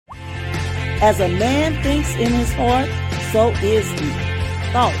As a man thinks in his heart, so is he.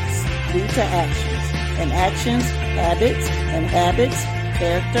 Thoughts lead to actions, and actions, habits, and habits,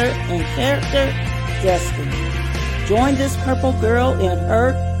 character, and character, destiny. Join this purple girl in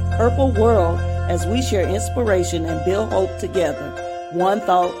her purple world as we share inspiration and build hope together, one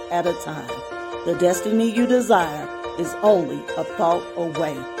thought at a time. The destiny you desire is only a thought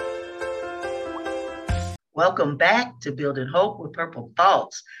away. Welcome back to Building Hope with Purple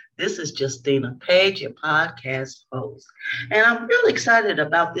Thoughts. This is Justina Page, your podcast host. And I'm really excited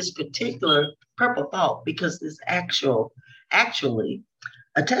about this particular purple thought because it's actually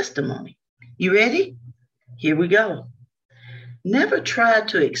a testimony. You ready? Here we go. Never try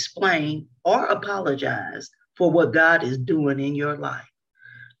to explain or apologize for what God is doing in your life.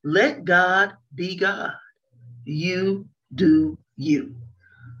 Let God be God. You do you.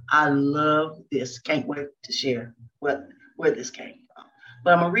 I love this. Can't wait to share where this came from.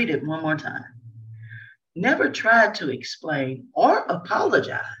 But I'm going to read it one more time. Never try to explain or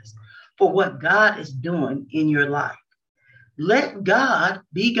apologize for what God is doing in your life. Let God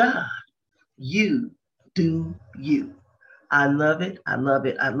be God. You do you. I love it. I love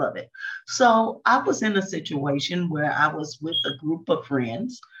it. I love it. So I was in a situation where I was with a group of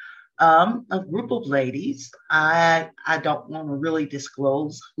friends, a group of ladies. I don't want to really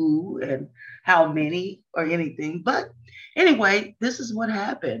disclose who and how many or anything. But anyway, this is what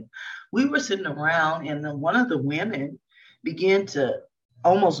happened. We were sitting around and then one of the women began to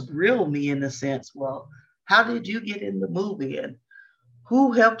almost grill me in the sense, well, how did you get in the movie? And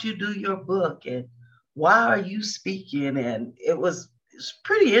who helped you do your book? And why are you speaking? And it was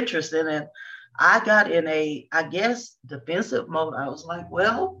pretty interesting. And I got in a, I guess, defensive mode. I was like,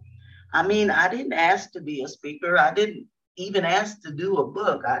 well, I mean, I didn't ask to be a speaker. I didn't even ask to do a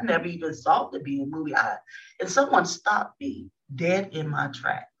book. I never even sought to be in a movie. And someone stopped me dead in my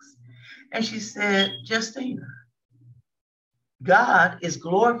tracks. And she said, Justina, God is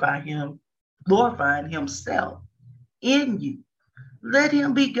glorifying himself in you. Let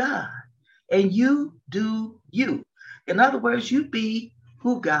him be God. And you do you. In other words, you be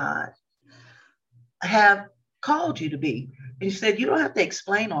who God have called you to be. And he said, you don't have to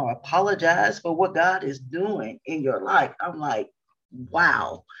explain or apologize for what God is doing in your life. I'm like,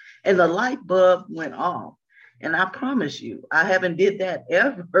 wow. And the light bulb went off. And I promise you, I haven't did that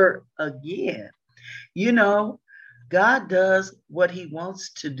ever again. You know, God does what he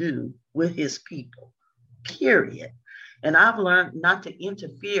wants to do with his people, period. And I've learned not to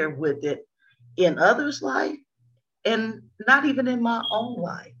interfere with it in others' life and not even in my own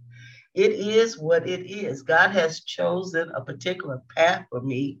life. It is what it is. God has chosen a particular path for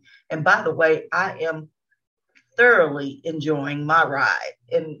me. And by the way, I am thoroughly enjoying my ride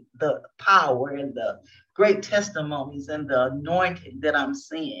and the power and the great testimonies and the anointing that I'm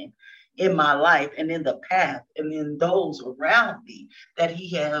seeing in my life and in the path and in those around me that he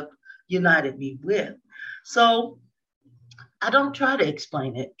have united me with. So I don't try to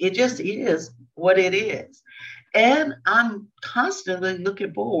explain it. It just is what it is. And I'm constantly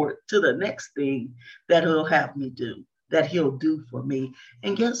looking forward to the next thing that he'll have me do, that he'll do for me.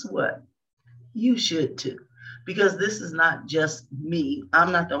 And guess what? You should too. Because this is not just me.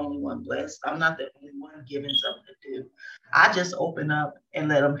 I'm not the only one blessed. I'm not the only one given something to do. I just open up and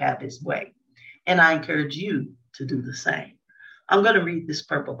let him have his way. And I encourage you to do the same. I'm going to read this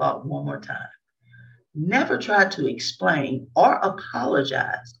purple thought one more time. Never try to explain or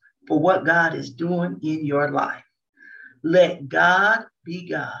apologize for what God is doing in your life. Let God be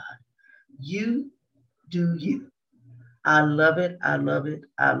God. You do you. I love it. I love it.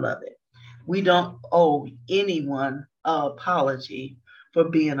 I love it. We don't owe anyone an apology for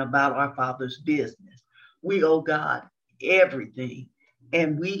being about our Father's business. We owe God everything,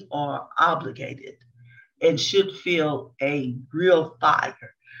 and we are obligated and should feel a real fire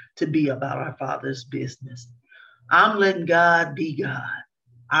to be about our Father's business. I'm letting God be God.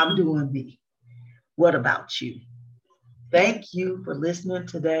 I'm doing me. What about you? Thank you for listening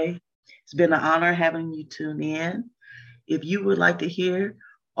today. It's been an honor having you tune in. If you would like to hear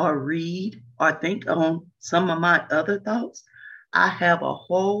or read or think on some of my other thoughts, I have a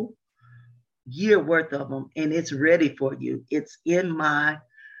whole year worth of them and it's ready for you. It's in my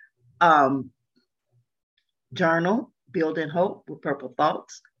journal, Building Hope with Purple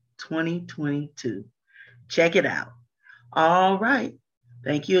Thoughts 2022. Check it out. All right.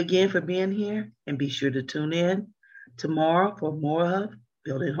 Thank you again for being here and be sure to tune in tomorrow for more of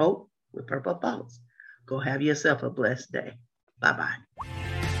Building Hope with Purple Thoughts. Go have yourself a blessed day. Bye-bye.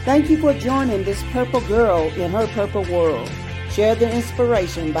 Thank you for joining this purple girl in her purple world. Share the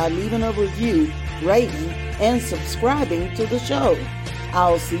inspiration by leaving a review, rating, and subscribing to the show.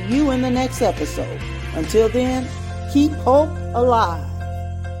 I'll see you in the next episode. Until then, keep hope alive.